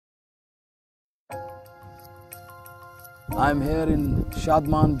I'm here in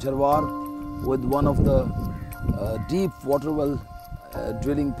Shadman, Dilwar with one of the deep water well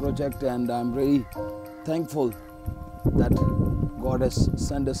drilling project, and I'm really thankful that God has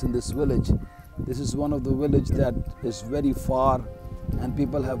sent us in this village. This is one of the villages that is very far and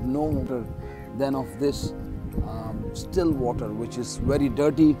people have no water than of this still water, which is very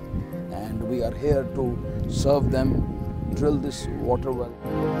dirty, and we are here to serve them, drill this water well.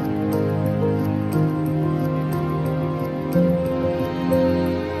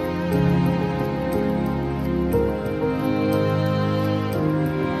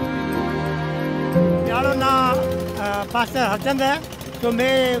 मेरा नाम pastor Hasan है, तो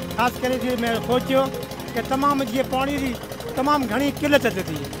मैं खास करके मैं सोचो कि तमाम ये पानी की तमाम घनी किल्लत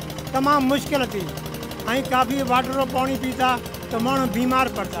थी, तमाम मुश्किल थी, ऐं काफ़ी वाटर पानी पीता तो माण्हू बीमार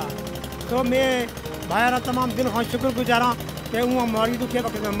पड़ता, तो मैं भाइयों तमाम दिल खां शुक्रगुजार हाँ कि उन मरीज़ के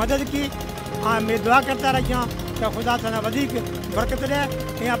वक्त में मदद की। हाँ, मैं दुआ करता रहिया कि खुदा थाने वधीक बरकत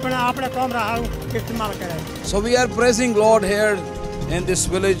दे ऐं अपने कौम रा हारू इस्तेमाल करे। So we are praising Lord here in this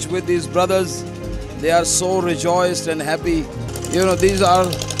village with these brothers. They are so rejoiced and happy. You know, these are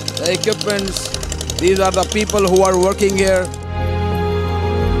the equipments, these are the people who are working here.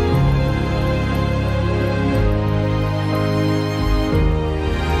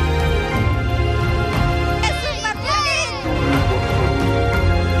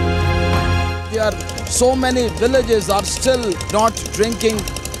 So many villages are still not drinking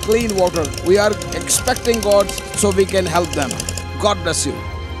clean water. We are expecting God so we can help them. God bless you.